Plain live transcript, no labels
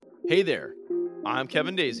Hey there, I'm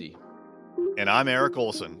Kevin Daisy. And I'm Eric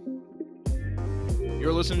Olson.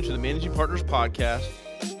 You're listening to the Managing Partners Podcast,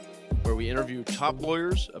 where we interview top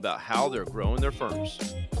lawyers about how they're growing their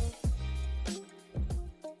firms.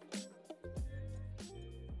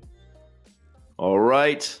 All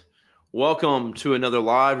right. Welcome to another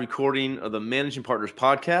live recording of the Managing Partners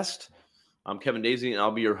Podcast. I'm Kevin Daisy, and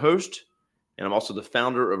I'll be your host. And I'm also the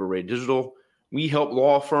founder of Array Digital. We help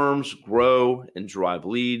law firms grow and drive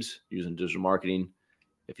leads using digital marketing.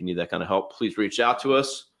 If you need that kind of help, please reach out to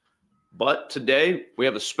us. But today we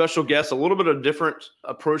have a special guest, a little bit of a different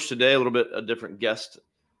approach today, a little bit a different guest.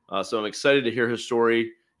 So I'm excited to hear his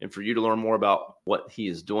story and for you to learn more about what he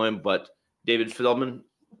is doing. But David Feldman,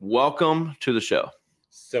 welcome to the show.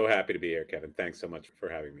 So happy to be here, Kevin. Thanks so much for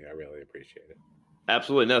having me. I really appreciate it.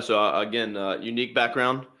 Absolutely. No. So again, unique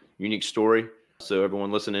background, unique story. So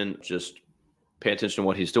everyone listening, just pay attention to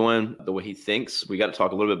what he's doing, the way he thinks. We got to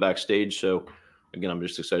talk a little bit backstage. So again, I'm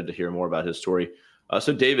just excited to hear more about his story.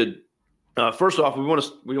 So David, first off, we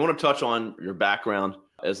want to touch on your background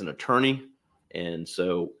as an attorney. And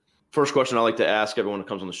so first question I like to ask everyone who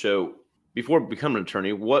comes on the show, before becoming an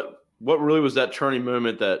attorney, what really was that turning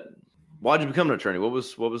moment why did you become an attorney? What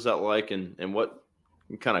was that like, and what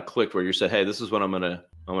kind of clicked where you said, hey, this is what I'm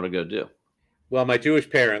gonna go do? Well, my Jewish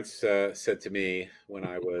parents said to me when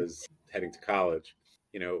I was heading to college,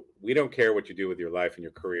 we don't care what you do with your life and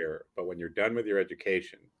your career, but when you're done with your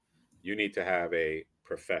education, you need to have a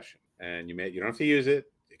profession. And you don't have to use it.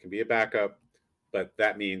 It can be a backup, but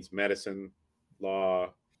that means medicine, law,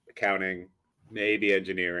 accounting, maybe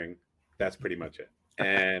engineering. That's pretty much it.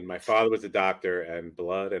 And my father was a doctor, and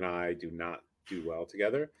blood and I do not do well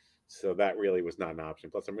together. So that really was not an option.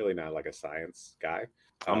 Plus, I'm really not like a science guy.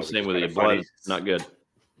 I'm the same with you. Blood, not good.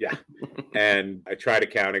 Yeah. And I tried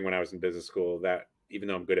accounting when I was in business school. That, even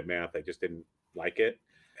though I'm good at math, I just didn't like it.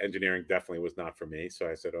 Engineering definitely was not for me. So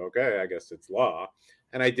I said, okay, I guess it's law.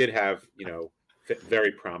 And I did have,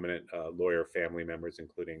 very prominent lawyer family members,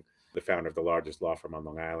 including the founder of the largest law firm on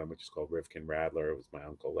Long Island, which is called Rifkin Radler. It was my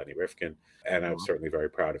uncle, Lenny Rifkin. And I was certainly very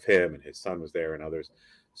proud of him, and his son was there and others.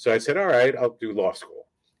 So I said, all right, I'll do law school.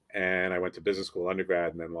 And I went to business school,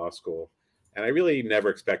 undergrad, and then law school. And I really never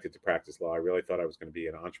expected to practice law. I really thought I was going to be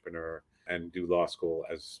an entrepreneur and do law school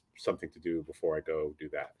as something to do before I go do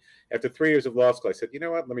that. After 3 years of law school, I said, you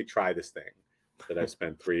know what, let me try this thing that I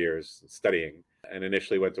spent 3 years studying, and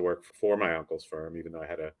initially went to work for my uncle's firm, even though I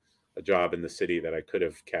had a job in the city that I could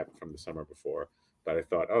have kept from the summer before. But I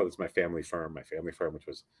thought, this is my family firm, which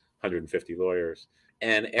was 150 lawyers.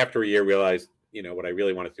 And after a year, realized, what I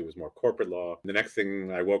really wanted to do was more corporate law. The next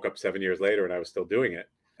thing, I woke up 7 years later and I was still doing it.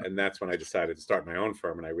 And that's when I decided to start my own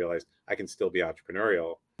firm. And I realized I can still be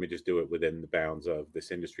entrepreneurial. Let me just do it within the bounds of this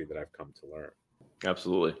industry that I've come to learn.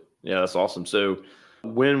 Absolutely. Yeah, that's awesome. So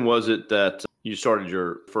when was it that you started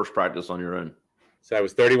your first practice on your own? So I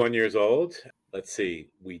was 31 years old. Let's see.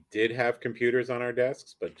 We did have computers on our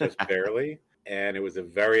desks, but just barely. And it was a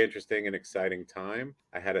very interesting and exciting time.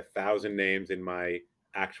 I had 1,000 names in my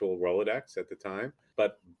actual Rolodex at the time,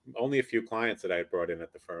 but only a few clients that I had brought in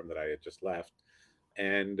at the firm that I had just left.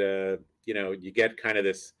 And, you get kind of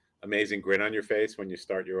this amazing grin on your face when you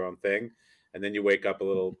start your own thing. And then you wake up a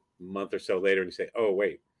little month or so later and you say, oh,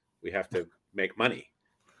 wait, we have to make money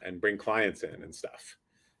and bring clients in and stuff.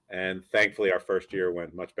 And thankfully, our first year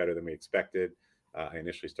went much better than we expected. I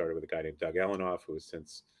initially started with a guy named Doug Elinoff, who has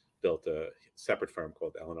since built a separate firm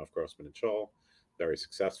called Elinoff, Grossman & Scholl, very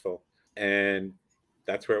successful. And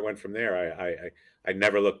that's where it went from there. I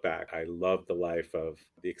never looked back. I loved the life of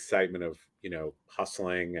the excitement of,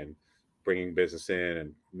 hustling and bringing business in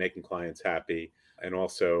and making clients happy, and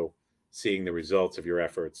also seeing the results of your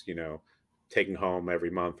efforts, taking home every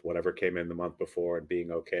month whatever came in the month before and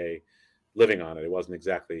being okay living on it. It wasn't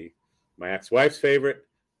exactly my ex-wife's favorite,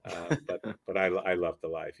 but I loved the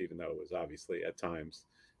life, even though it was obviously at times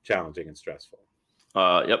challenging and stressful.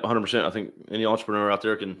 Yep, 100%. I think any entrepreneur out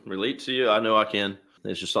there can relate to you. I know I can.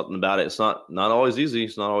 There's just something about it. It's not always easy.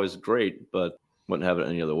 It's not always great, but wouldn't have it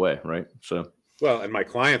any other way, right? So, well, and my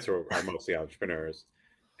clients are mostly entrepreneurs,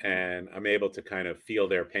 and I'm able to kind of feel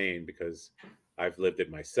their pain because I've lived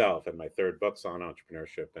it myself. And my third book's on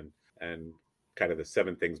entrepreneurship and kind of the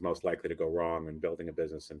 7 things most likely to go wrong in building a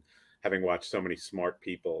business. And having watched so many smart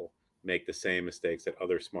people make the same mistakes that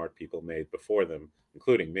other smart people made before them,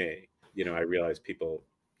 including me, I realize people,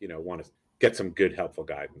 want to get some good, helpful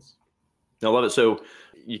guidance. I love it. So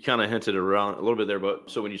you kind of hinted around a little bit there, but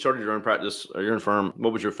so when you started your own practice or your own firm,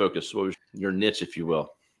 what was your focus? What was your niche, if you will?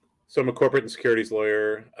 So I'm a corporate and securities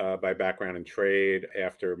lawyer by background and trade.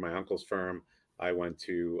 After my uncle's firm, I went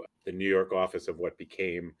to the New York office of what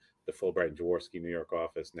became the Fulbright and Jaworski New York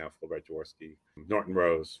office, now Fulbright Jaworski, Norton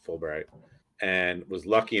Rose, Fulbright, and was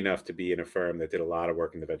lucky enough to be in a firm that did a lot of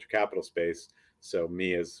work in the venture capital space. So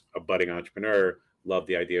me as a budding entrepreneur, loved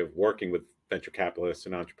the idea of working with venture capitalists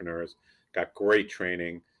and entrepreneurs, got great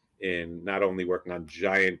training in not only working on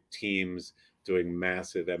giant teams, doing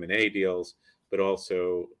massive M&A deals, but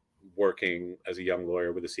also working as a young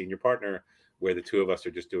lawyer with a senior partner where the two of us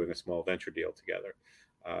are just doing a small venture deal together.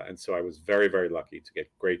 And so I was very, very lucky to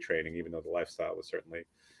get great training, even though the lifestyle was certainly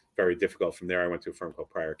very difficult. From there, I went to a firm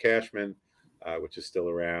called Pryor Cashman, which is still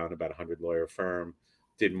around, about a 100-lawyer firm.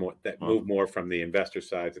 Moved more from the investor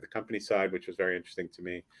side to the company side, which was very interesting to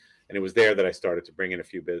me. And it was there that I started to bring in a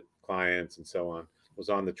few clients and so on. Was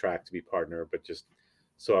on the track to be partner, but just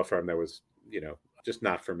saw a firm that was, just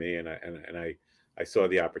not for me. And I saw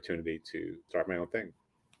the opportunity to start my own thing.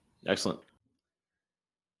 Excellent.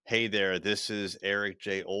 Hey there, this is Eric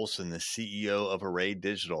J. Olson, the CEO of Array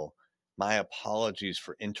Digital. My apologies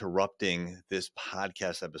for interrupting this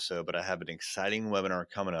podcast episode, but I have an exciting webinar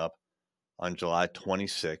coming up on July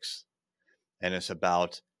 26th, and it's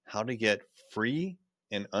about how to get free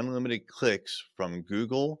and unlimited clicks from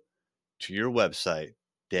Google to your website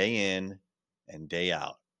day in and day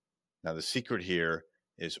out. Now, the secret here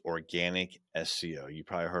is organic SEO. You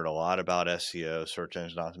probably heard a lot about SEO, search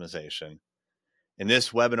engine optimization. And this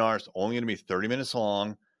webinar is only going to be 30 minutes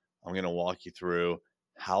long. I'm going to walk you through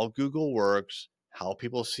how Google works, how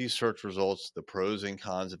people see search results, the pros and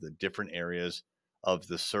cons of the different areas of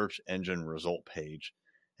the search engine result page,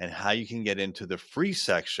 and how you can get into the free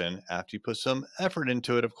section after you put some effort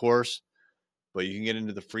into it, of course. But you can get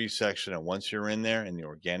into the free section, and once you're in there in the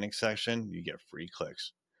organic section, you get free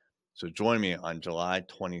clicks. So join me on July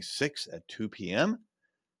 26th at 2 p.m.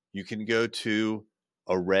 You can go to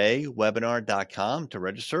arraywebinar.com to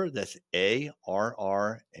register. That's ARRAY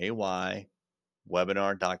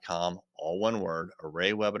webinar.com, all one word,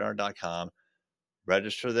 arraywebinar.com.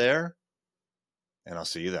 Register there, and I'll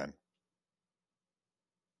see you then.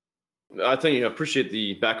 I think I appreciate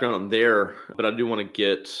the background there, but I do want to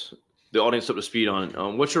get the audience up to speed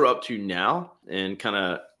on what you're up to now and kind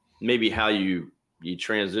of maybe how you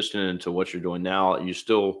transition into what you're doing now. You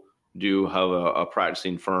still do have a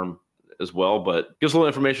practicing firm as well, but give us a little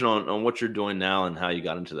information on what you're doing now and how you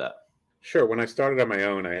got into that. Sure. When I started on my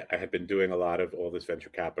own, I had been doing a lot of all this venture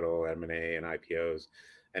capital, M&A, and IPOs.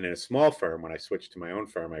 And in a small firm, when I switched to my own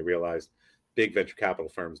firm, I realized big venture capital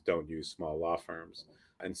firms don't use small law firms.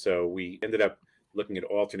 And so we ended up looking at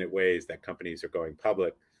alternate ways that companies are going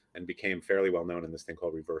public and became fairly well known in this thing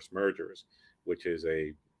called reverse mergers, which is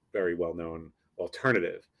a very well-known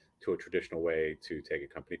alternative to a traditional way to take a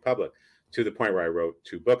company public, to the point where I wrote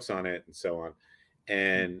 2 books on it and so on.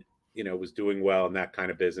 And, was doing well in that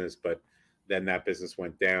kind of business. But then that business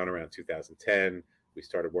went down around 2010. We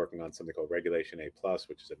started working on something called Regulation A+,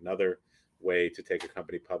 which is another way to take a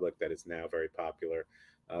company public that is now very popular.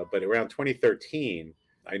 But around 2013,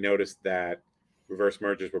 I noticed that reverse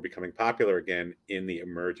mergers were becoming popular again in the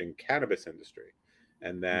emerging cannabis industry,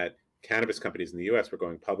 and that cannabis companies in the US were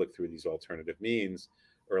going public through these alternative means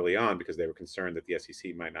early on because they were concerned that the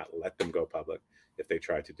SEC might not let them go public if they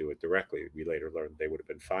tried to do it directly. We later learned they would have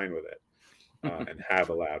been fine with it and have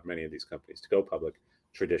allowed many of these companies to go public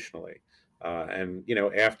traditionally. And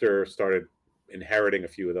after started inheriting a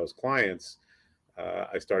few of those clients,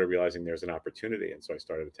 I started realizing there's an opportunity. And so I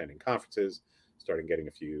started attending conferences, started getting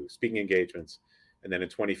a few speaking engagements. And then in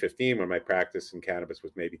 2015, when my practice in cannabis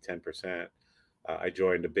was maybe 10%, I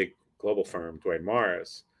joined a big global firm, Duane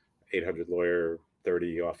Morris, 800 lawyer,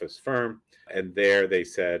 30 office firm. And there they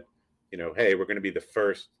said, hey, we're going to be the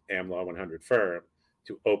first AmLaw 100 firm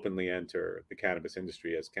to openly enter the cannabis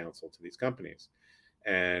industry as counsel to these companies.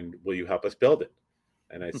 And will you help us build it?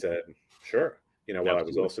 And I said, sure. While I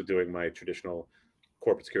was also doing my traditional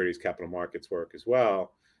corporate securities, capital markets work as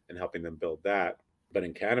well, and helping them build that. But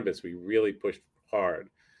in cannabis, we really pushed hard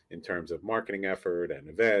in terms of marketing effort and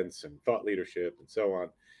events and thought leadership and so on.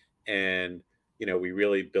 And, we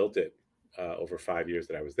really built it over 5 years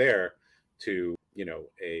that I was there to,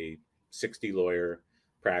 a 60 lawyer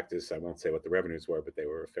practice. I won't say what the revenues were, but they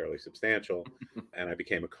were fairly substantial. And I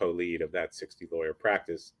became a co-lead of that 60 lawyer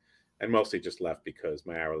practice, and mostly just left because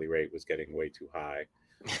my hourly rate was getting way too high.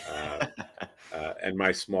 And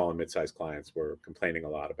my small and mid-sized clients were complaining a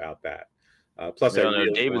lot about that. Plus, I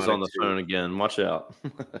really David's on the phone again. Watch out.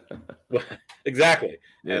 Exactly.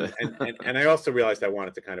 Yeah. And I also realized I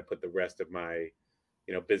wanted to kind of put the rest of my,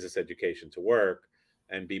 business education to work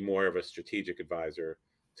and be more of a strategic advisor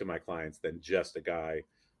to my clients than just a guy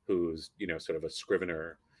who's, sort of a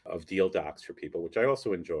scrivener of deal docs for people, which I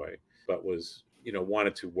also enjoy, but was,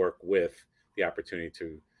 wanted to work with the opportunity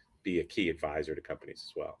to be a key advisor to companies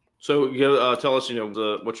as well. So tell us,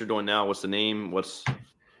 what you're doing now. What's the name? What's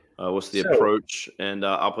the So, approach? And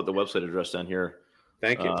I'll put the website address down here.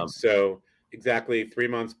 Thank you. So exactly 3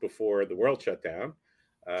 months before the world shut down,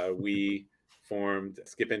 we formed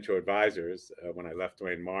Skip Intro Advisors when I left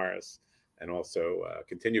Duane Morris, and also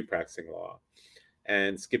continued practicing law.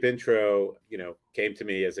 And Skip Intro, came to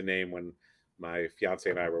me as a name when my fiance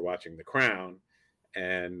and I were watching The Crown.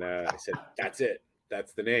 And I said, that's it.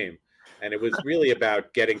 That's the name. And it was really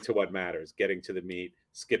about getting to what matters, getting to the meat,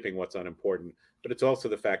 skipping what's unimportant. But it's also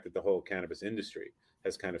the fact that the whole cannabis industry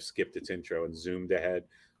has kind of skipped its intro and zoomed ahead.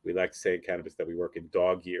 We like to say in cannabis that we work in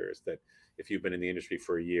dog years, that if you've been in the industry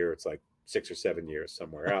for a year, it's like 6 or 7 years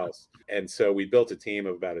somewhere else. And so we built a team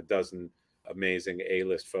of about a dozen amazing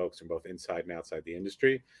A-list folks from both inside and outside the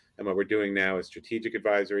industry. And what we're doing now is strategic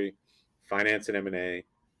advisory, finance and M&A,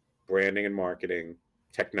 branding and marketing,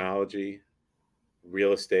 technology,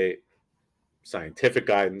 real estate, scientific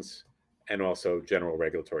guidance, and also general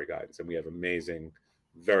regulatory guidance. And we have amazing,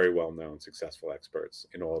 very well-known, successful experts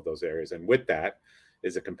in all of those areas. And with that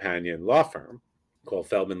is a companion law firm called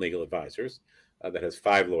Feldman Legal Advisors that has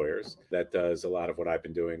 5 lawyers that does a lot of what I've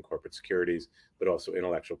been doing, corporate securities, but also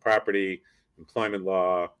intellectual property, employment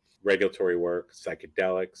law, regulatory work,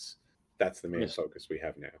 psychedelics. That's the main focus we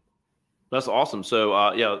have now. That's awesome. So,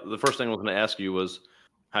 the first thing I was going to ask you was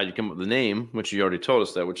how you come up with the name, which you already told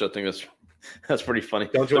us that, which I think that's pretty funny.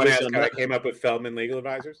 Don't you want to ask how I came up with Feldman Legal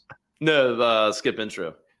Advisors? No, Skip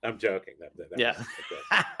Intro. I'm joking. Yeah.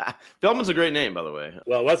 Feldman's a great name, by the way.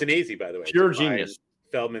 Well, it wasn't easy, by the way. Pure genius.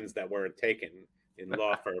 Feldmans that weren't taken in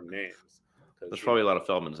law firm names. There's probably a lot of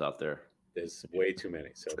Feldmans out there. There's way too many.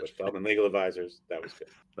 So, but Feldman Legal Advisors, that was good.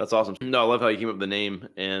 That's awesome. No, I love how you came up with the name.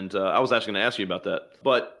 And I was actually going to ask you about that.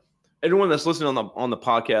 But everyone that's listening on the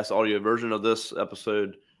podcast audio version of this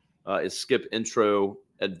episode is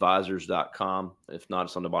skipintroadvisors.com. If not,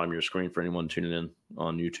 it's on the bottom of your screen for anyone tuning in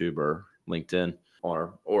on YouTube or LinkedIn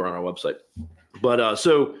or on our website. But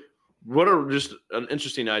so what are just an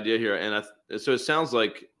interesting idea here. And so it sounds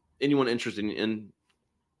like anyone interested in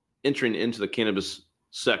entering into the cannabis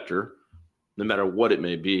sector, no matter what it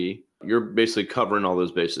may be, you're basically covering all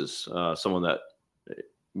those bases. Someone that,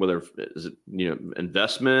 whether is it,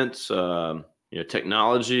 investments,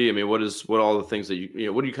 technology. I mean, what all the things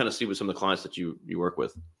that what do you kind of see with some of the clients that you work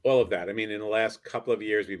with? All of that. I mean, in the last couple of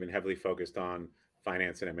years, we've been heavily focused on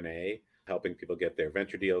finance and M&A, helping people get their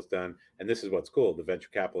venture deals done. And this is what's cool. The venture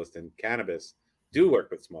capitalists in cannabis do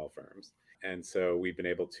work with small firms. And so we've been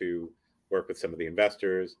able to work with some of the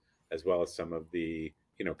investors, as well as some of the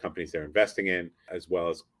companies they're investing in, as well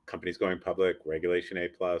as companies going public, Regulation A+,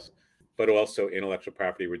 but also intellectual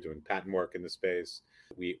property. We're doing patent work in the space.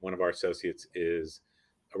 One of our associates is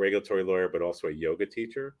a regulatory lawyer, but also a yoga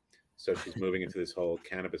teacher. So she's moving into this whole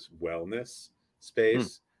cannabis wellness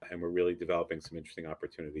space. And we're really developing some interesting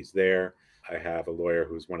opportunities there. I have a lawyer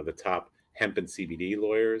who's one of the top hemp and CBD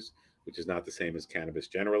lawyers, which is not the same as cannabis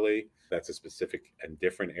generally. That's a specific and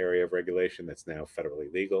different area of regulation that's now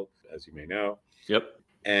federally legal, as you may know. Yep.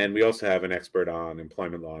 And we also have an expert on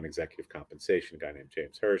employment law and executive compensation, a guy named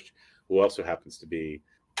James Hirsch, who also happens to be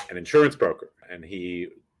an insurance broker. And he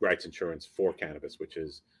writes insurance for cannabis, which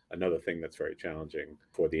is another thing that's very challenging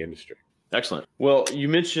for the industry. Excellent. Well, you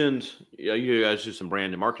mentioned you guys do some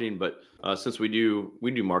brand and marketing, but since we do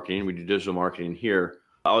marketing, we do digital marketing here.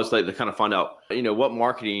 I always like to kind of find out, what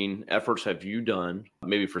marketing efforts have you done,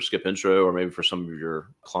 maybe for Skip Intro or maybe for some of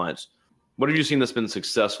your clients? What have you seen that's been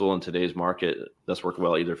successful in today's market that's worked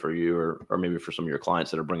well either for you or maybe for some of your clients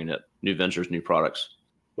that are bringing in new ventures, new products?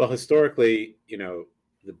 Well, historically, the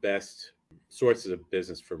best sources of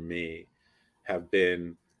business for me have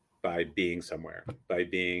been by being somewhere, by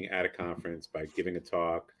being at a conference, by giving a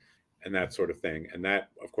talk and that sort of thing. And that,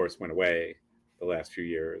 of course, went away the last few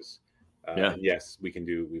years. Yes, we've been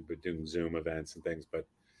doing Zoom events and things, but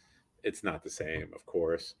it's not the same, of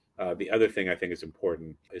course. The other thing I think is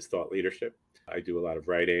important is thought leadership. I do a lot of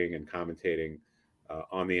writing and commentating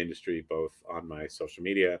on the industry, both on my social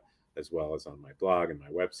media as well as on my blog and my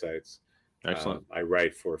websites. Excellent. I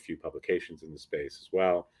write for a few publications in the space as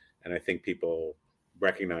well. And I think people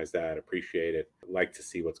recognize that, appreciate it, like to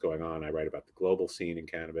see what's going on. I write about the global scene in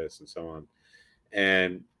cannabis and so on.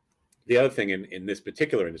 And the other thing in this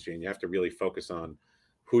particular industry, and you have to really focus on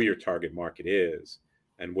who your target market is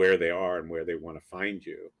and where they are and where they want to find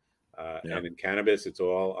you. And in cannabis, it's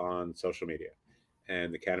all on social media.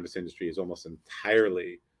 And the cannabis industry is almost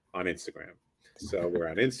entirely on Instagram. So we're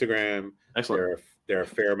on Instagram. Excellent. There are a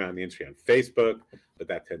fair amount in the industry on Facebook, but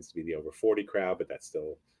that tends to be the over 40 crowd, but that's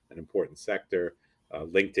still an important sector.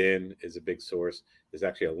 LinkedIn is a big source. There's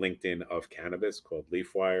actually a LinkedIn of cannabis called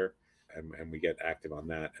LeafWire, and we get active on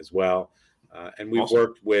that as well. And we've Awesome.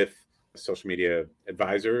 worked with social media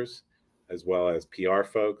advisors as well as PR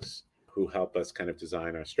folks who help us kind of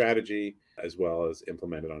design our strategy as well as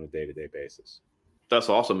implement it on a day-to-day basis. That's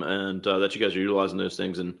awesome. And that you guys are utilizing those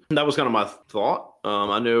things. And that was kind of my thought.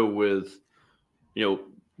 I know with,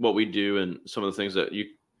 what we do and some of the things that you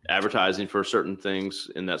advertising for certain things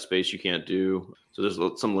in that space you can't do. So there's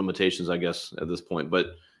some limitations, I guess, at this point.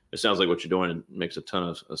 But it sounds like what you're doing makes a ton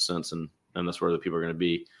of sense. And that's where the people are going to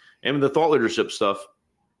be. And with the thought leadership stuff,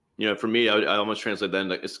 for me, I almost translate that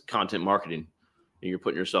into it's content marketing. You're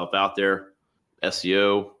putting yourself out there,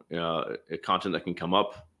 SEO, content that can come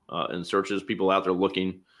up in searches, people out there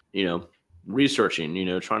looking,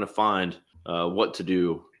 researching, trying to find what to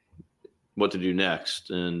do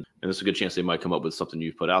next. And it's a good chance they might come up with something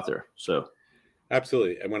you've put out there. So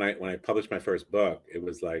absolutely. And when I published my first book, it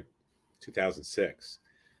was like 2006.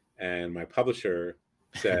 And my publisher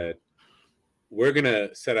said, we're going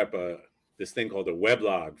to set up this thing called a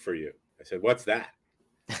weblog for you. I said, what's that?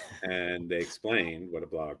 And they explained what a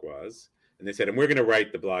blog was. And they said, and we're going to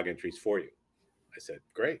write the blog entries for you. I said,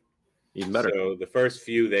 great. Even better. So the first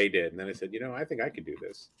few they did. And then I said, I think I could do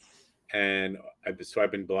this. And I've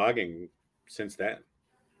been blogging since then.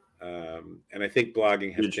 And I think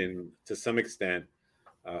blogging has been, to some extent,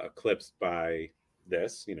 eclipsed by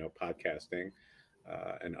this, podcasting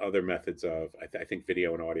and other methods of, I think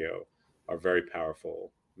video and audio are very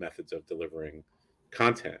powerful methods of delivering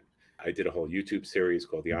content. I did a whole YouTube series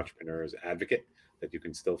called The Entrepreneur's Advocate that you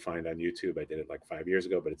can still find on YouTube. I did it like 5 years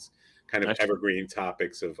ago, but it's kind of evergreen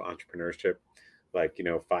topics of entrepreneurship, like,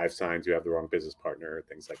 5 signs you have the wrong business partner,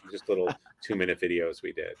 things like just little 2-minute videos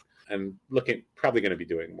we did. And probably going to be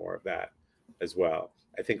doing more of that as well.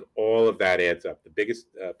 I think all of that adds up. The biggest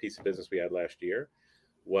piece of business we had last year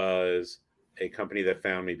was a company that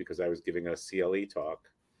found me because I was giving a CLE talk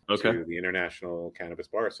to the International Cannabis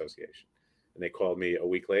Bar Association. And they called me a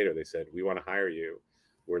week later. They said, we want to hire you.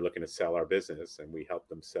 We're looking to sell our business. And we helped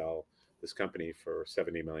them sell this company for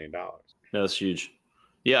 $70 million. That's huge.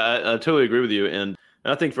 Yeah, I totally agree with you. And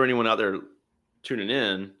I think for anyone out there tuning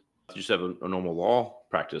in, you just have a normal law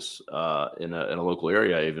practice in a local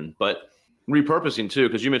area even. But repurposing too,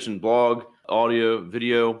 because you mentioned blog, audio,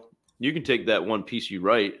 video. You can take that one piece you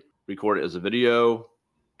write, record it as a video,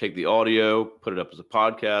 take the audio, put it up as a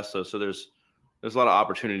podcast. So there's a lot of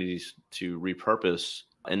opportunities to repurpose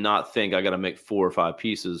and not think I got to make 4 or 5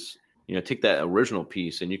 pieces. Take that original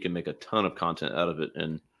piece and you can make a ton of content out of it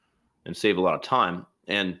and save a lot of time.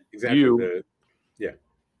 And exactly. And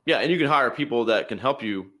you can hire people that can help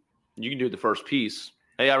you. You can do the first piece.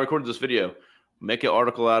 Hey, I recorded this video. Make an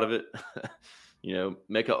article out of it.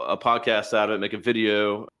 Make a podcast out of it. Make a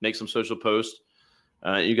video. Make some social posts.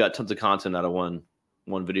 You got tons of content out of one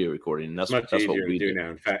video recording. And that's much easier what we do now.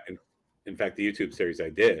 In fact, the YouTube series I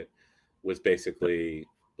did was basically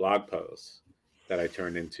blog posts that I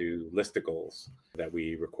turned into listicles that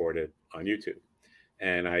we recorded on YouTube.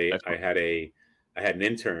 And I had an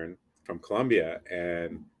intern from Colombia,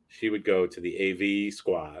 and she would go to the AV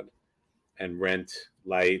squad and rent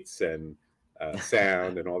lights and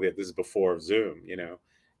sound and all that. This is before Zoom,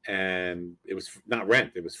 and it was not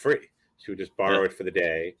rent; it was free. She would just borrow it for the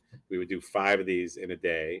day. We would do 5 of these in a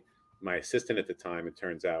day. My assistant at the time, it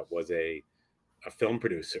turns out, was a film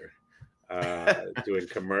producer doing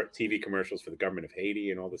TV commercials for the government of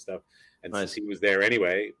Haiti and all this stuff. And since he was there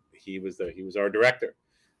anyway, he was our director.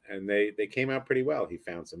 And they came out pretty well. He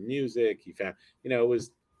found some music. He found, it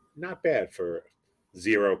was not bad for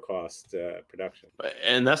zero cost production.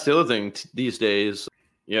 And that's the other thing these days.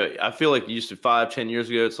 I feel like used to 5-10 years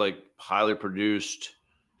ago, it's like highly produced.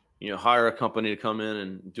 Hire a company to come in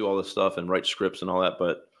and do all this stuff and write scripts and all that.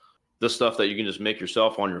 But the stuff that you can just make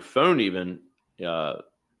yourself on your phone even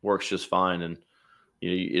works just fine. And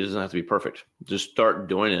it doesn't have to be perfect. Just start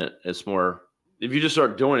doing it. It's more, if you just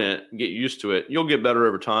start doing it, get used to it, you'll get better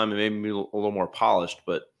over time and maybe be a little more polished.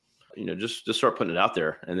 But just start putting it out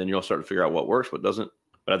there, and then you'll start to figure out what works, what doesn't.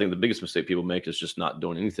 But I think the biggest mistake people make is just not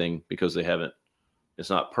doing anything because it's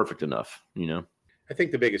not perfect enough. I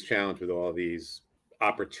think the biggest challenge with all these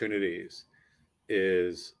opportunities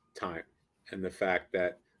is time, and the fact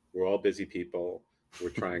that we're all busy people. We're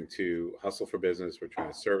trying to hustle for business. We're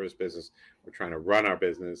trying to service business. We're trying to run our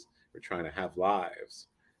business. We're trying to have lives.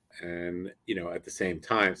 And, at the same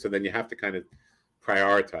time, so then you have to kind of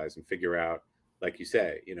prioritize and figure out, like you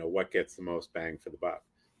say, what gets the most bang for the buck?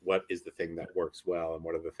 What is the thing that works well? And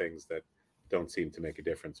what are the things that don't seem to make a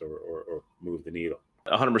difference or move the needle?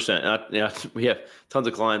 100%. We have tons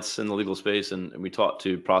of clients in the legal space, and we talk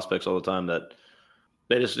to prospects all the time that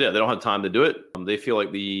They don't have time to do it. They feel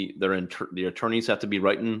like the attorneys have to be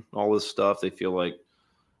writing all this stuff. They feel like,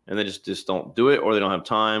 and they just don't do it, or they don't have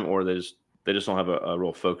time, or they just don't have a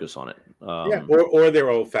real focus on it. Or they're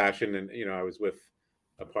old fashioned. And, I was with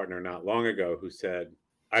a partner not long ago who said,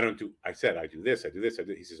 I said, I do this.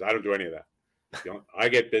 He says, I don't do any of that. I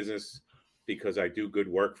get business because I do good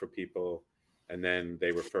work for people, and then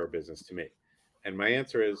they refer business to me. And my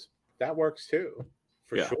answer is that works too,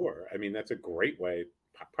 for sure. I mean, that's a great way,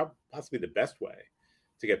 possibly the best way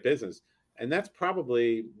to get business. And that's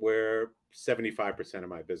probably where 75% of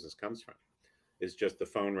my business comes from, is just the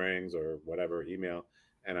phone rings or whatever, email,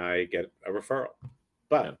 and I get a referral.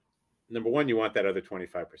 But number one, you want that other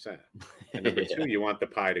 25%. And number two, you want the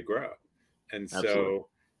pie to grow. And so,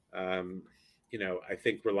 I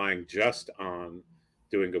think relying just on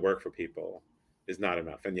doing good work for people is not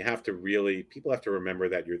enough. And people have to remember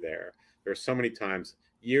that you're there. There are so many times,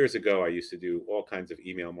 years ago, I used to do all kinds of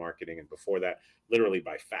email marketing. And before that, literally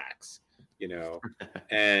by fax,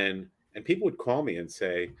 and people would call me and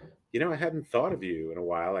say, I hadn't thought of you in a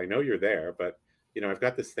while. I know you're there, but, I've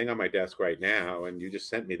got this thing on my desk right now, and you just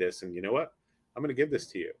sent me this, and you know what? I'm going to give this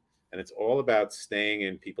to you. And it's all about staying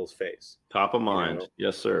in people's face. Top of mind.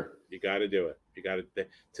 Yes, sir. You got to do it.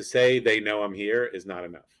 To say they know I'm here is not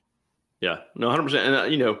enough. Yeah, no, 100%.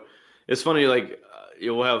 And, it's funny, like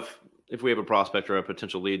if we have a prospect or a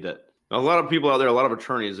potential lead, that a lot of people out there, a lot of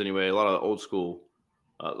attorneys anyway, a lot of old school,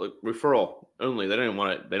 referral only. They don't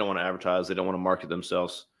want to advertise. They don't want to market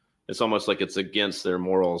themselves. It's almost like it's against their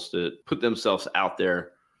morals to put themselves out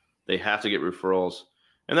there. They have to get referrals,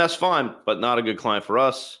 and that's fine, but not a good client for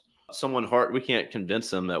us. We can't convince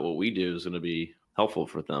them that what we do is going to be helpful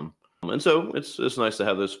for them. And so it's nice to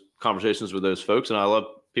have those conversations with those folks. And I love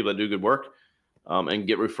people that do good work and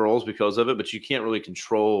get referrals because of it, but you can't really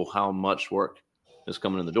control how much work is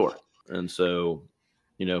coming in the door. And so,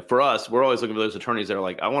 for us, we're always looking for those attorneys that are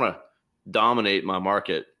like, I want to dominate my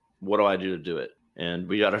market. What do I do to do it? And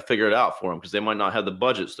we got to figure it out for them, because they might not have the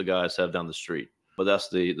budgets the guys have down the street. But that's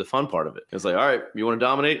the fun part of it. It's like, all right, you want to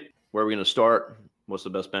dominate? Where are we going to start? What's the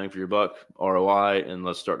best bang for your buck, ROI, and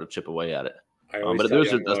let's start to chip away at it. But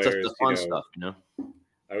that's the fun stuff,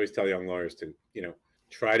 I always tell young lawyers to,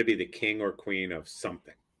 try to be the king or queen of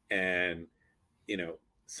something. And,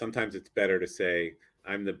 sometimes it's better to say,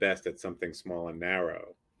 I'm the best at something small and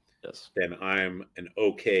narrow. Yes. Than I'm an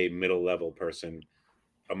okay middle level person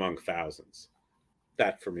among thousands.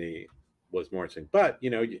 That for me was more interesting. But,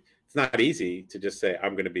 it's not easy to just say,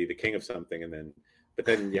 I'm going to be the king of something. But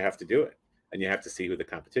then you have to do it. And you have to see who the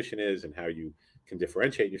competition is and how you can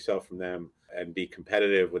differentiate yourself from them and be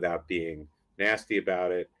competitive without being nasty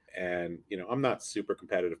about it. And, I'm not a super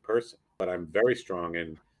competitive person, but I'm very strong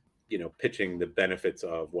in, pitching the benefits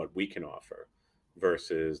of what we can offer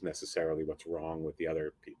versus necessarily what's wrong with the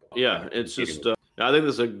other people. Yeah, it's just, I think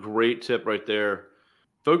that's a great tip right there.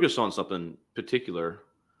 Focus on something particular.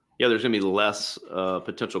 Yeah, there's going to be less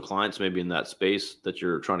potential clients maybe in that space that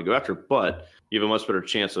you're trying to go after, but you have a much better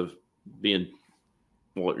chance of being,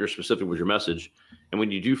 you're specific with your message. And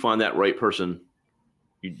when you do find that right person,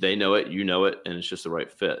 they know it, you know it, and it's just the right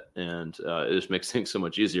fit. And it just makes things so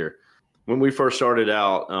much easier. When we first started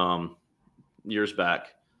out years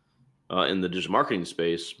back in the digital marketing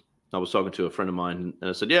space, I was talking to a friend of mine, and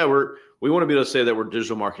I said, yeah, we want to be able to say that we're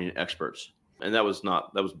digital marketing experts. And that was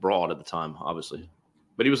broad at the time, obviously.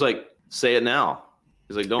 But he was like, say it now.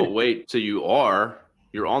 He's like, don't wait till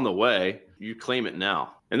you're on the way. You claim it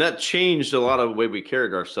now. And that changed a lot of the way we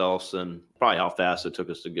carried ourselves and probably how fast it took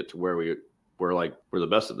us to get to where we're the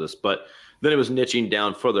best at this. But then it was niching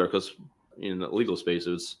down further, because in the legal space,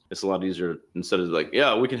 it's a lot easier. Instead of like,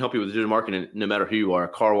 yeah, we can help you with digital marketing no matter who you are, a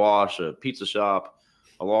car wash, a pizza shop,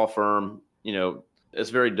 a law firm. It's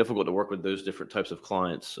very difficult to work with those different types of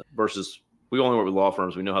clients versus we only work with law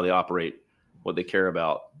firms. We know how they operate, what they care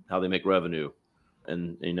about, how they make revenue.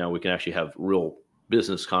 And, we can actually have real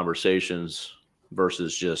business conversations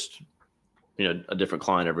versus just, a different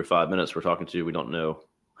client every 5 minutes we're talking to. We don't know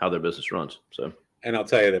how their business runs. So, and I'll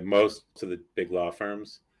tell you that most of the big law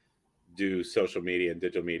firms do social media and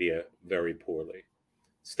digital media very poorly.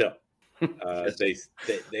 Still,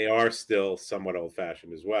 they are still somewhat old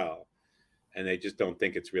fashioned as well. And they just don't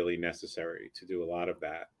think it's really necessary to do a lot of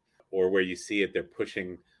that. Or where you see it, they're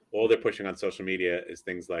pushing on social media is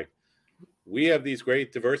things like, we have these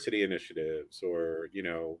great diversity initiatives, or,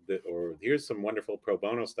 or here's some wonderful pro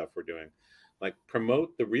bono stuff we're doing. Like,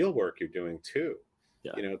 promote the real work you're doing too.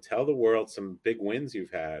 Yeah. Tell the world some big wins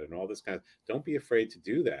you've had and all this kind of, don't be afraid to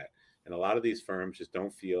do that. And a lot of these firms just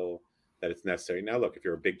don't feel that it's necessary. Now, look, if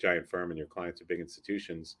you're a big giant firm and your clients are big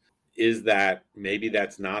institutions, is that maybe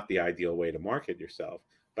that's not the ideal way to market yourself,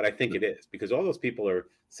 but I think it is, because all those people are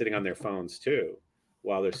sitting on their phones too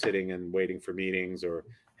while they're sitting and waiting for meetings or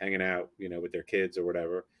hanging out, with their kids or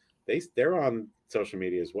whatever. They're on social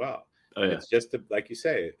media as well. Oh, And yeah. it's just like you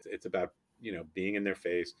say, it's about, being in their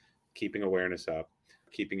face, keeping awareness up,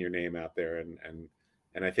 keeping your name out there. And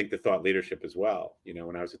I think the thought leadership as well.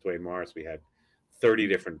 When I was at Duane Morris, we had 30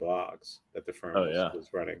 different blogs that the firm Oh, yeah.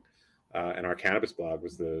 was running. And our cannabis blog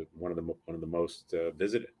was one of the most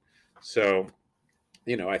visited. So,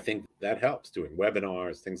 I think that helps, doing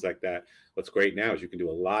webinars, things like that. What's great now is you can do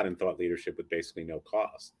a lot in thought leadership with basically no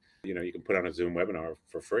cost. You can put on a Zoom webinar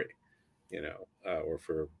for free, or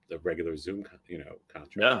for the regular Zoom,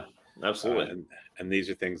 contract. Yeah, absolutely. And these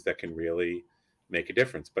are things that can really make a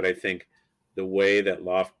difference. But I think the way that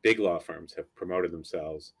big law firms have promoted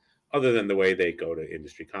themselves, other than the way they go to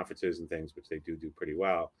industry conferences and things, which they do pretty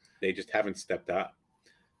well, they just haven't stepped up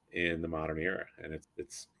in the modern era. And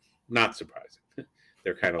it's not surprising.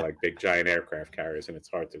 They're kind of like big giant aircraft carriers, and it's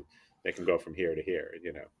hard to make them go from here to here,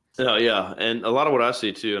 Oh, yeah. And a lot of what I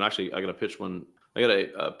see too, and actually I got to pitch one. I got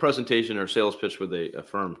a presentation or sales pitch with a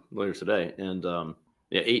firm later today, and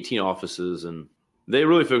 18 offices, and they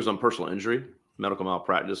really focus on personal injury. Medical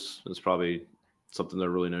malpractice is probably something they're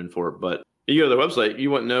really known for. But you go to their website, you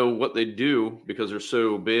wouldn't know what they do because they're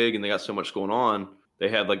so big and they got so much going on. They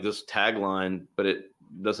have like this tagline, but it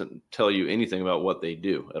doesn't tell you anything about what they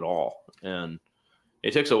do at all. And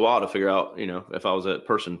it takes a while to figure out, if I was a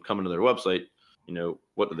person coming to their website,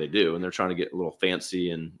 what do they do? And they're trying to get a little fancy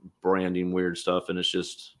and branding weird stuff. And it's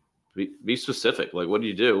just be specific. Like, what do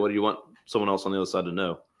you do? What do you want someone else on the other side to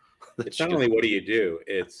know? It's not only what do you do,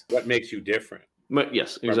 it's what makes you different. But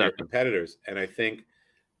yes, from your exactly. competitors. And I think,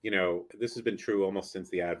 this has been true almost since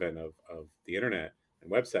the advent of the internet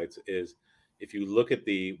and websites, is if you look at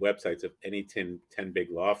the websites of any 10 big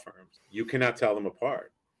law firms, you cannot tell them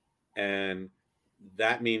apart. And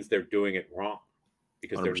that means they're doing it wrong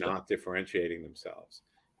because 100%. they're not differentiating themselves.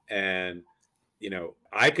 And,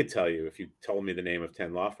 I could tell you, if you told me the name of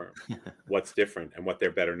 10 law firms, what's different and what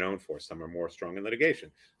they're better known for. Some are more strong in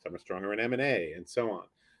litigation, some are stronger in M&A, and so on.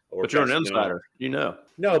 But you're an insider,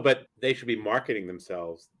 No, but they should be marketing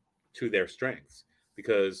themselves to their strengths,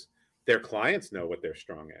 because their clients know what they're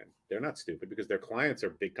strong in. They're not stupid, because their clients are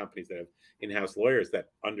big companies that have in-house lawyers that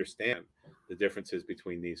understand the differences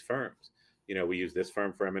between these firms. We use this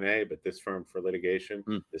firm for M&A, but this firm for litigation,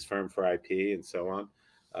 this firm for IP, and so on.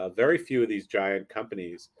 Very few of these giant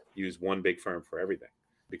companies use one big firm for everything,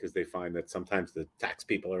 because they find that sometimes the tax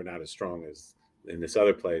people are not as strong as in this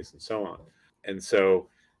other place, and so on. And so,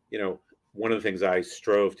 one of the things I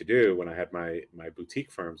strove to do when I had my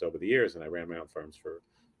boutique firms over the years, and I ran my own firms for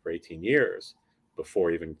 18 years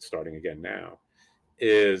before even starting again now,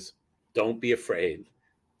 is don't be afraid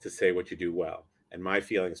to say what you do well. And my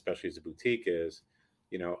feeling, especially as a boutique, is,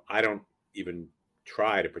 I don't even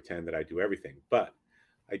try to pretend that I do everything, but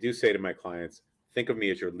I do say to my clients, think of me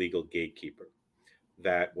as your legal gatekeeper,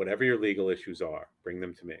 that whatever your legal issues are, bring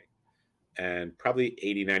them to me. And probably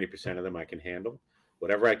 80-90% of them I can handle.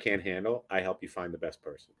 Whatever I can't handle, I help you find the best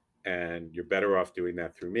person. And you're better off doing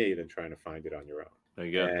that through me than trying to find it on your own. There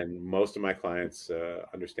you go. And most of my clients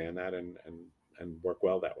understand that and work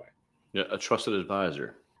well that way. Yeah, a trusted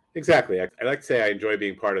advisor. Exactly. I like to say I enjoy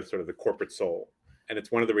being part of sort of the corporate soul. And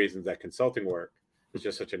it's one of the reasons that consulting work is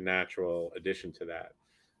just such a natural addition to that,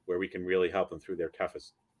 where we can really help them through their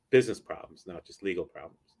toughest business problems, not just legal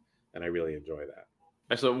problems. And I really enjoy that.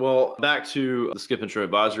 Excellent. Well, back to the Skip Intro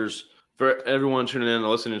Advisors. For everyone tuning in and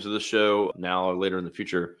listening to this show now or later in the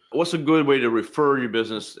future, what's a good way to refer your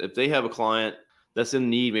business if they have a client that's in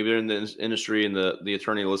need? Maybe they're in the industry and the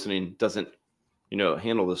attorney listening doesn't,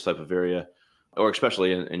 handle this type of area, or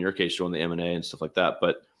especially in your case, doing the M&A and stuff like that.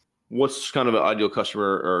 But what's kind of an ideal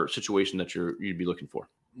customer or situation that you'd be looking for?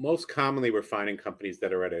 Most commonly, we're finding companies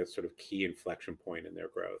that are at a sort of key inflection point in their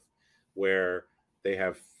growth, where they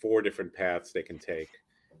have 4 different paths they can take,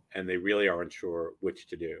 and they really aren't sure which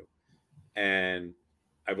to do. And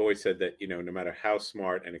I've always said that, no matter how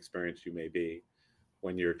smart and experienced you may be,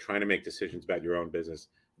 when you're trying to make decisions about your own business,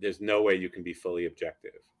 there's no way you can be fully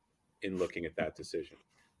objective in looking at that decision.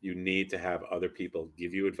 You need to have other people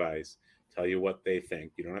give you advice, tell you what they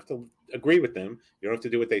think. You don't have to agree with them. You don't have to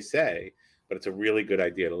do what they say, but it's a really good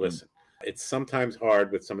idea to listen. It's sometimes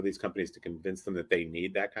hard with some of these companies to convince them that they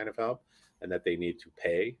need that kind of help and that they need to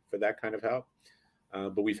pay for that kind of help.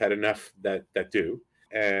 But we've had enough that do.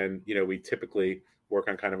 And, we typically work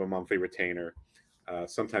on kind of a monthly retainer.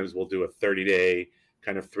 Sometimes we'll do a 30-day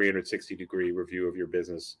kind of 360-degree review of your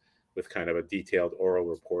business with kind of a detailed oral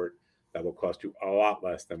report that will cost you a lot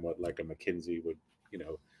less than what like a McKinsey would,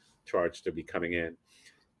 charged to be coming in.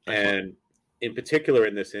 Excellent. And in particular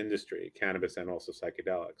in this industry, cannabis and also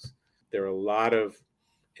psychedelics, there are a lot of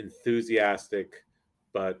enthusiastic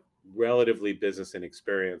but relatively business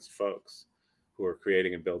inexperienced folks who are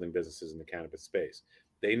creating and building businesses in the cannabis space.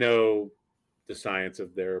 They know the science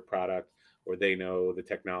of their product, or they know the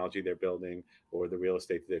technology they're building, or the real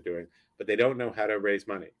estate that they're doing, but they don't know how to raise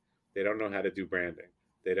money. They don't know how to do branding.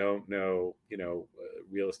 They don't know,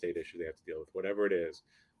 real estate issues they have to deal with, whatever it is,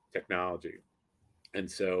 technology. And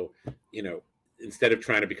so, instead of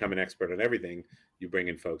trying to become an expert on everything, you bring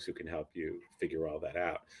in folks who can help you figure all that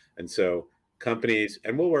out. And so companies,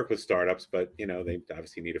 and we'll work with startups, but they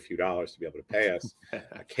obviously need a few dollars to be able to pay us.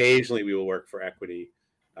 Occasionally we will work for equity,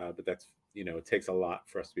 but that's, it takes a lot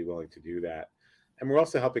for us to be willing to do that. And we're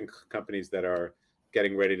also helping companies that are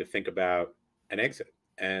getting ready to think about an exit.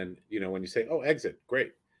 And, when you say, oh, exit,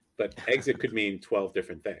 great. But exit could mean 12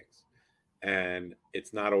 different things. And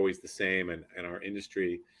it's not always the same. And our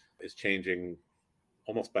industry is changing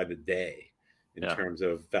almost by the day in terms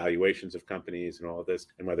of valuations of companies and all of this,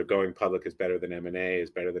 and whether going public is better than M&A, is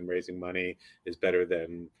better than raising money, is better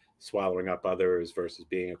than swallowing up others versus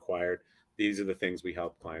being acquired. These are the things we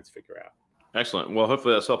help clients figure out. Excellent. Well,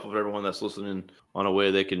 hopefully that's helpful for everyone that's listening on a way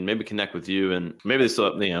they can maybe connect with you, and maybe they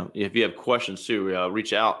still, if you have questions too,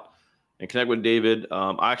 reach out and connect with David.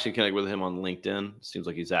 I actually connect with him on LinkedIn. Seems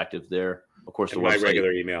like he's active there. Of course, and my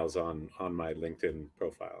regular emails on my LinkedIn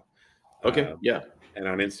profile. Okay. And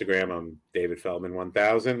on Instagram, I'm David Feldman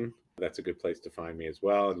 1000. That's a good place to find me as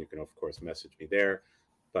well. And you can, of course, message me there.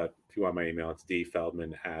 But if you want my email, it's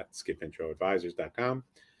dfeldman@skipintroadvisors.com.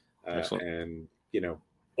 And,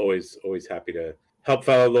 always happy to help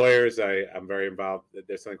fellow lawyers. I'm very involved.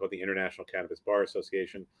 There's something called the International Cannabis Bar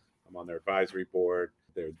Association. I'm on their advisory board.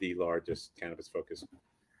 They're the largest cannabis-focused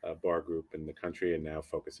bar group in the country, and now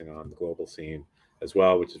focusing on the global scene as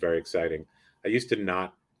well, which is very exciting. I used to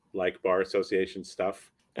not like bar association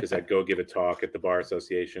stuff because I'd go give a talk at the bar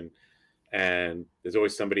association, and there's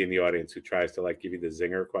always somebody in the audience who tries to give you the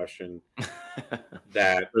zinger question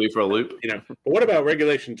that throw you for a loop. But what about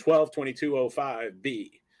regulation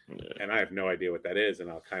 122205B? And I have no idea what that is,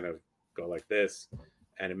 and I'll kind of go like this,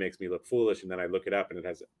 and it makes me look foolish, and then I look it up, and it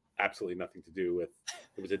has absolutely nothing to do with,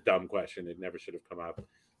 it was a dumb question, it never should have come up.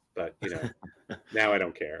 But now I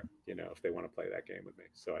don't care, if they want to play that game with me.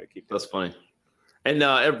 So I keep that's funny. And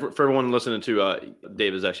for everyone listening to,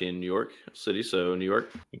 Dave is actually in New York City. So New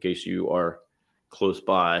York, in case you are close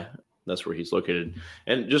by, that's where he's located.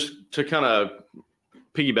 And just to kind of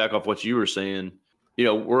piggyback off what you were saying,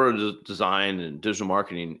 we're a design and digital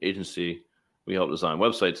marketing agency. We help design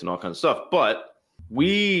websites and all kinds of stuff. But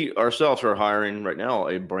we ourselves are hiring right now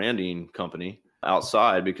a branding company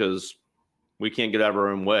outside because we can't get out of our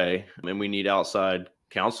own way. And we need outside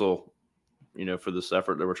counsel, for this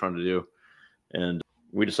effort that we're trying to do. And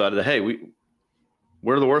we decided that, hey,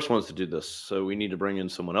 we're the worst ones to do this. So we need to bring in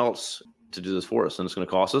someone else to do this for us. And it's going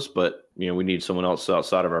to cost us, but we need someone else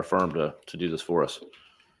outside of our firm to do this for us.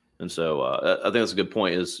 And so I think that's a good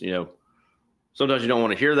point is, sometimes you don't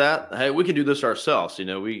want to hear that. Hey, we can do this ourselves.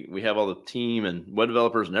 We have all the team and web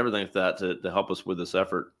developers and everything like that to help us with this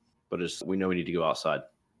effort, but we know we need to go outside.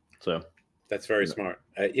 So that's very smart.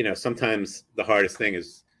 Sometimes the hardest thing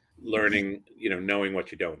is learning, knowing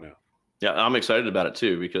what you don't know. Yeah, I'm excited about it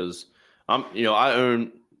too because I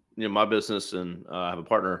own my business and I have a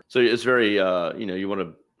partner. So it's very you want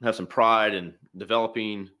to have some pride in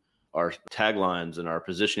developing our taglines and our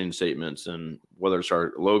positioning statements, and whether it's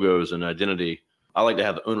our logos and identity. I like to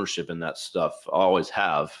have ownership in that stuff. I always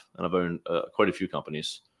have, and I've owned quite a few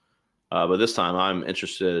companies. But this time I'm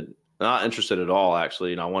not interested at all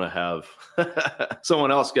actually, and I want to have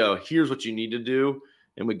someone else go, here's what you need to do,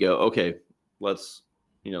 and we go, okay, let's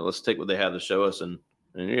take what they have to show us, and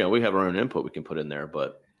we have our own input we can put in there,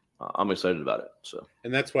 but I'm excited about it. So,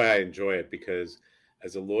 and that's why I enjoy it, because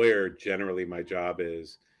as a lawyer, generally my job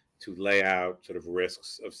is to lay out sort of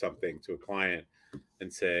risks of something to a client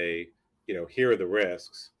and say, here are the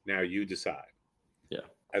risks. Now you decide. Yeah.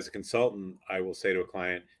 As a consultant, I will say to a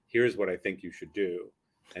client, here's what I think you should do,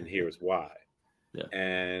 and here's why. Yeah.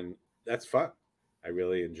 And that's fun. I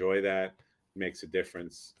really enjoy that. It makes a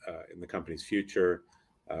difference in the company's future.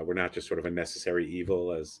 We're not just sort of a necessary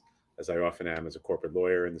evil as I often am as a corporate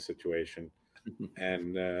lawyer in the situation.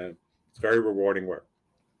 And it's very rewarding work,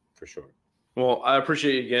 for sure. Well, I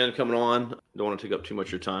appreciate you again coming on. Don't want to take up too much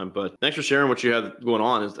of your time, but thanks for sharing what you have going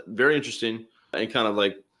on. It's very interesting, and kind of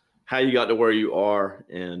like how you got to where you are,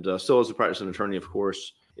 and still as a practicing attorney, of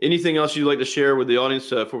course. Anything else you'd like to share with the audience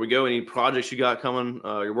before we go? Any projects you got coming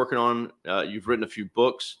you're working on? You've written a few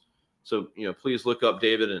books. So, please look up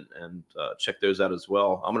David and check those out as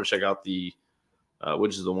well. I'm going to check out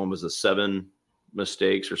which is the one was the 7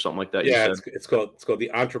 mistakes or something like that. Yeah, it's called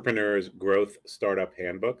the Entrepreneur's Growth Startup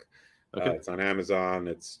Handbook. Okay. It's on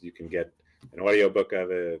Amazon. You can get an audiobook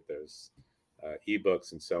of it. There's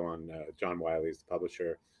ebooks and so on. John Wiley is the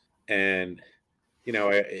publisher, and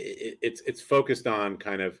it's focused on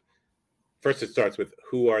kind of, first it starts with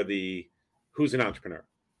who's an entrepreneur.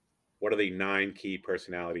 What are the 9 key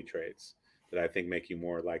personality traits that I think make you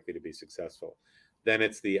more likely to be successful? Then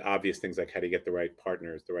it's the obvious things like how do you get the right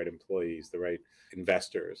partners, the right employees, the right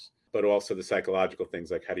investors, but also the psychological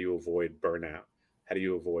things like how do you avoid burnout? How do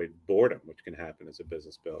you avoid boredom, which can happen as a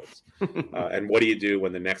business builds? And what do you do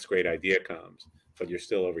when the next great idea comes, but you're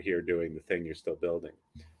still over here doing the thing you're still building?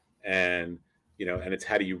 And, and it's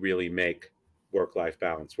how do you really make work-life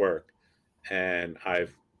balance work? And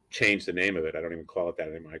I've changed the name of it. I don't even call it that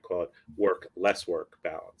anymore. I call it work less work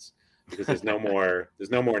balance, because there's no more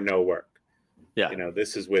no work. Yeah.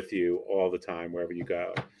 This is with you all the time, wherever you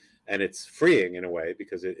go. And it's freeing in a way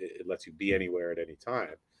because it lets you be anywhere at any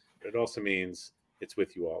time. But it also means it's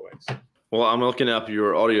with you always. Well, I'm looking up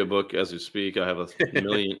your audiobook as we speak. I have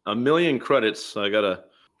a million credits. I got to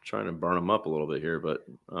try to burn them up a little bit here, but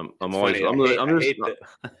I'm always,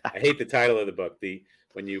 I hate the title of the book.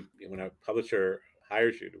 When a publisher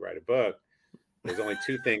hires you to write a book, there's only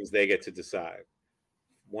 2 things they get to decide.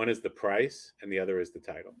 One is the price and the other is the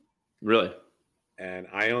title. Really? And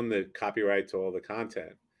I own the copyright to all the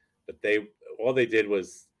content, but all they did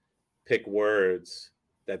was pick words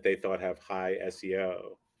that they thought have high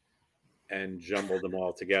SEO and jumbled them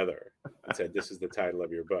all together and said, this is the title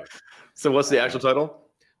of your book. So what's the actual title?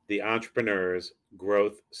 The Entrepreneur's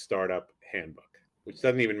Growth Startup Handbook, which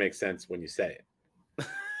doesn't even make sense when you say it.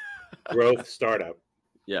 Growth Startup.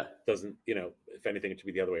 Yeah. Doesn't, if anything, it should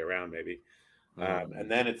be the other way around maybe. And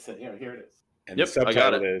then it's, here it is. And yep, the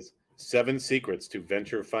subtitle is 7 Secrets to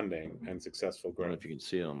Venture Funding and Successful Growth. I don't know if you can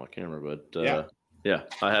see it on my camera, but yeah,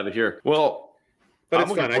 I have it here. Well, but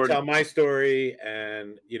it's fun. I tell my story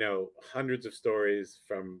and, hundreds of stories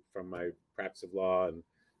from my practice of law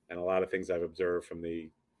and a lot of things I've observed from the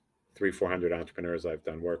 300-400 entrepreneurs I've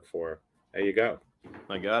done work for. There you go.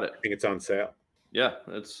 I got it. I think it's on sale. Yeah,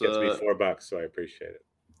 it's gets me $4, so I appreciate it.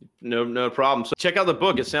 No problem. So check out the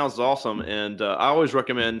book. It sounds awesome. And I always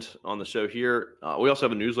recommend on the show here, we also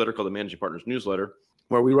have a newsletter called the Managing Partners Newsletter,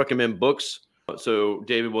 where we recommend books. So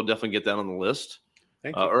David will definitely get that on the list.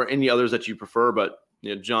 Thank you. Or any others that you prefer. But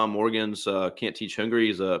John Morgan's Can't Teach Hungry.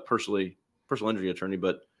 He's a personal injury attorney,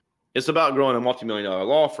 but it's about growing a multi-million-dollar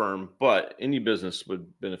law firm. But any business would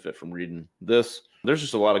benefit from reading this. There's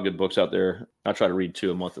just a lot of good books out there. I try to read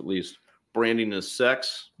 2 a month at least. Branding is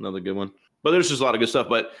Sex, another good one. But there's just a lot of good stuff.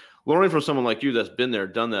 But learning from someone like you that's been there,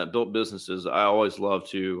 done that, built businesses, I always love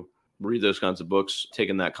to read those kinds of books,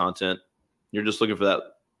 taking that content. You're just looking for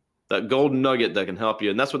that golden nugget that can help you.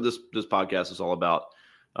 And that's what this podcast is all about.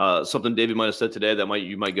 Something David might have said today that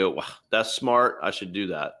you might go, wow, that's smart. I should do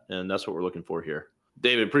that. And that's what we're looking for here.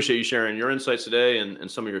 David, appreciate you sharing your insights today and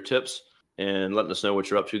some of your tips and letting us know what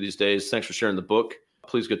you're up to these days. Thanks for sharing the book.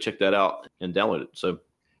 Please go check that out and download it. So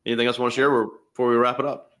anything else you want to share before we wrap it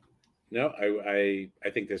up? No, I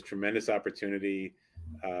think there's tremendous opportunity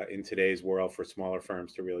in today's world for smaller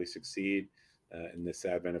firms to really succeed in this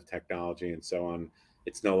advent of technology and so on.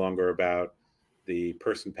 It's no longer about the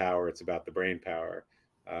person power; it's about the brain power,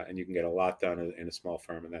 and you can get a lot done in a small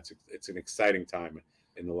firm. And it's an exciting time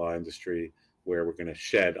in the law industry where we're going to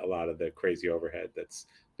shed a lot of the crazy overhead that's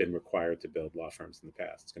been required to build law firms in the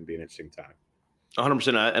past. It's going to be an interesting time.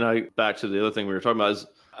 100%. And I back to the other thing we were talking about is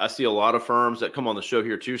I see a lot of firms that come on the show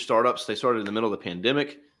here too, startups. They started in the middle of the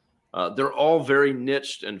pandemic. They're all very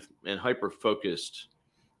niched and hyper focused.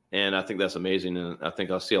 And I think that's amazing. And I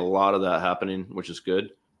think I'll see a lot of that happening, which is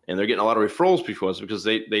good. And they're getting a lot of referrals because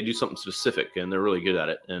they do something specific and they're really good at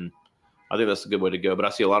it. And I think that's a good way to go. But I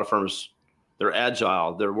see a lot of firms, they're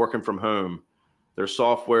agile, they're working from home, they're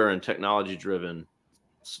software and technology driven,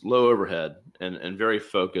 low overhead and very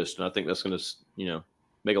focused. And I think that's going to,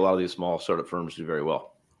 make a lot of these small startup firms do very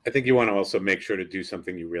well. I think you want to also make sure to do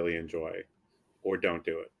something you really enjoy or don't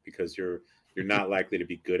do it because you're not likely to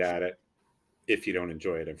be good at it if you don't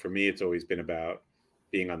enjoy it. And for me, it's always been about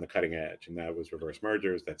being on the cutting edge. And that was reverse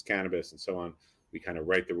mergers, that's cannabis and so on. We kind of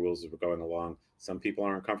write the rules as we're going along. Some people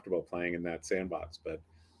aren't comfortable playing in that sandbox, but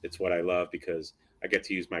it's what I love because I get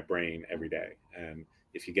to use my brain every day. And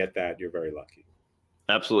if you get that, you're very lucky.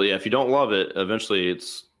 Absolutely. Yeah. If you don't love it, eventually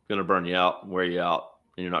it's going to burn you out, wear you out,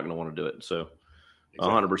 and you're not going to want to do it. So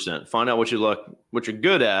 100%. Find out what you're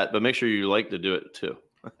good at, but make sure you like to do it too.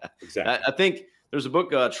 Exactly. I think there's a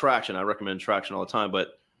book, Traction. I recommend Traction all the time,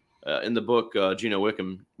 but in the book, Gino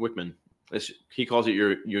Wickman, he calls it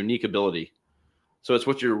your unique ability. So it's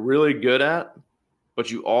what you're really good at,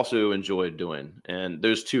 but you also enjoy doing. And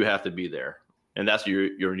those two have to be there. And that's your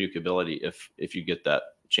unique ability if you get that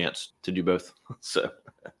chance to do both. So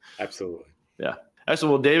Absolutely. Yeah.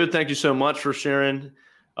 Excellent. Well, David, thank you so much for sharing.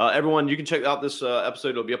 Everyone, you can check out this episode.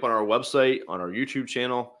 It'll be up on our website, on our YouTube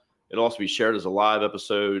channel. It'll also be shared as a live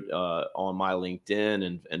episode on my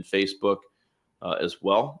LinkedIn and Facebook as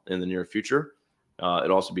well in the near future.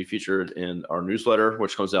 It'll also be featured in our newsletter,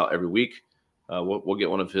 which comes out every week. We'll get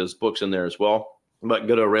one of his books in there as well. But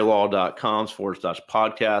go to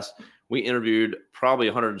arraylaw.com/podcast. We interviewed probably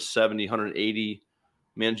 170, 180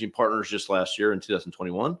 managing partners just last year in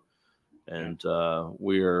 2021. And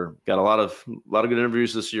we're got a lot of good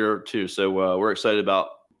interviews this year too. So we're excited about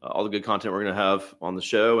all the good content we're going to have on the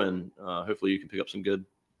show, and hopefully you can pick up some good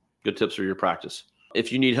tips for your practice.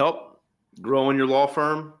 If you need help growing your law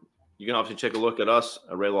firm, you can obviously take a look at us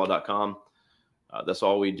at arraylaw.com. That's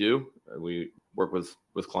all we do. We work with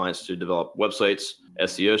clients to develop websites,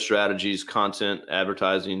 SEO strategies, content,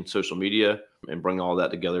 advertising, social media, and bring all that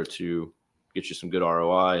together to get you some good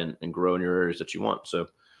ROI and grow in your areas that you want. So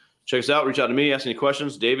check us out. Reach out to me. Ask any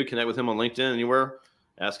questions. David, connect with him on LinkedIn, anywhere.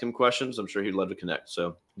 Ask him questions. I'm sure he'd love to connect.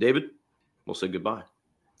 So, David, we'll say goodbye.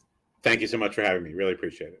 Thank you so much for having me. Really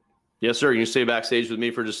appreciate it. Yes, sir. You can stay backstage with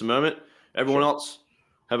me for just a moment. Everyone else,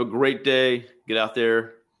 have a great day. Get out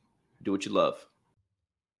there. Do what you love.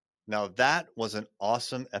 Now, that was an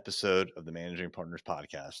awesome episode of the Managing Partners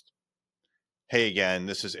Podcast. Hey, again,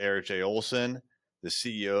 this is Eric J. Olson, the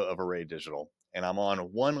CEO of Array Digital. And I'm on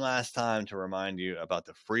one last time to remind you about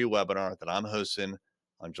the free webinar that I'm hosting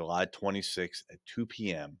on July 26th at 2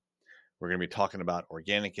 p.m. We're going to be talking about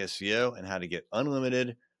organic SEO and how to get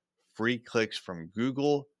unlimited free clicks from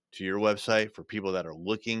Google to your website for people that are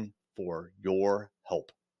looking for your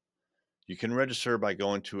help. You can register by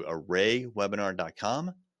going to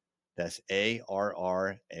arraywebinar.com. That's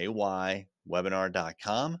ARRAY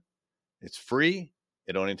webinar.com. It's free.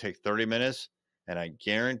 It only takes 30 minutes. And I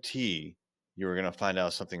guarantee you're going to find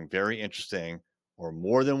out something very interesting, or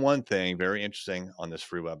more than one thing very interesting on this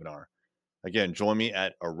free webinar. Again, join me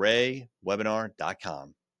at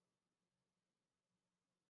arraywebinar.com.